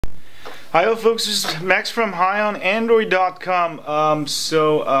Hi folks, this is Max from HiOnAndroid.com.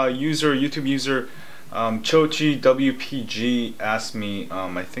 YouTube user Chochi WPG asked me,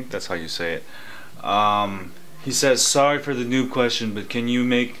 I think that's how you say it. He says, sorry for the noob question, but can you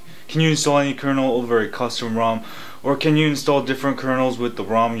install any kernel over a custom ROM, or can you install different kernels with the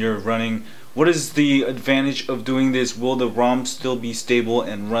ROM you're running? What is the advantage of doing this? Will the ROM still be stable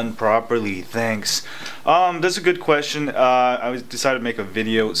and run properly? Thanks. That's a good question. I decided to make a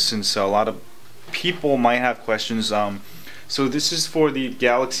video since a lot of people might have questions. So this is for the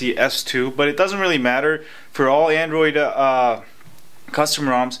Galaxy S2, but it doesn't really matter. For all Android custom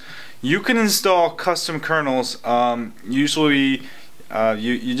ROMs, you can install custom kernels. Usually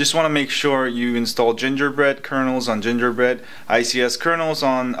you just want to make sure you install gingerbread kernels on gingerbread, ICS kernels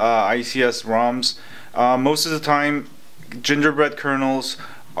on ICS ROMs. Most of the time gingerbread kernels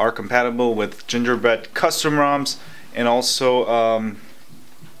are compatible with gingerbread custom ROMs, and also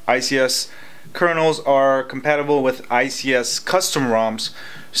ICS kernels are compatible with ICS custom ROMs.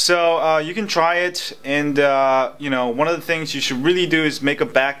 So you can try it, and one of the things you should really do is make a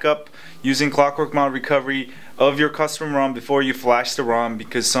backup using clockwork mode recovery of your custom ROM before you flash the ROM,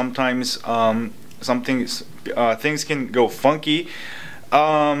 because sometimes things can go funky,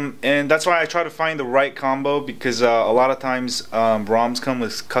 and that's why I try to find the right combo, because a lot of times ROMs come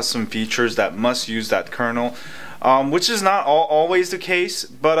with custom features that must use that kernel, which is not always the case,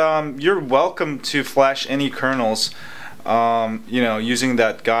 but you're welcome to flash any kernels using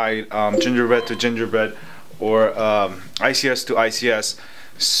that guide, gingerbread to gingerbread or ICS to ICS.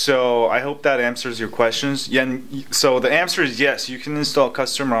 So I hope that answers your questions. Yeah, so the answer is yes, you can install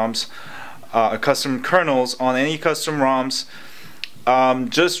custom ROMs, custom kernels on any custom ROMs.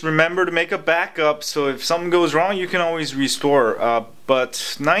 Just remember to make a backup, so if something goes wrong you can always restore, but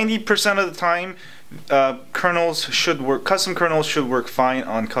 90% of the time kernels should work, custom kernels should work fine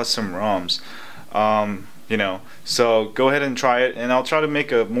on custom ROMs. So go ahead and try it, and I'll try to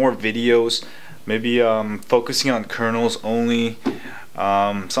make more videos, maybe focusing on kernels only,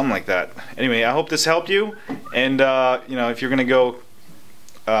 something like that. Anyway, I hope this helped you, and if you're gonna go,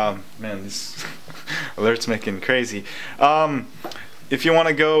 man, this alert's making crazy. If you want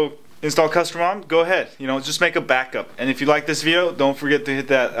to go install custom ROM, go ahead. Just make a backup. And if you like this video, don't forget to hit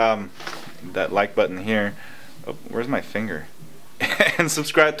that that like button here. Oh, where's my finger? And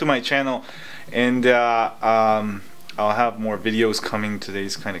subscribe to my channel. And I'll have more videos coming.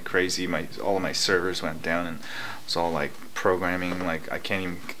 Today's kind of crazy. All of my servers went down, and it's all like programming. Like I can't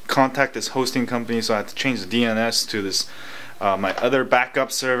even contact this hosting company, so I had to change the DNS to this my other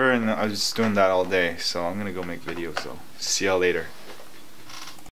backup server, and I was just doing that all day. So I'm gonna go make videos. So see y'all later.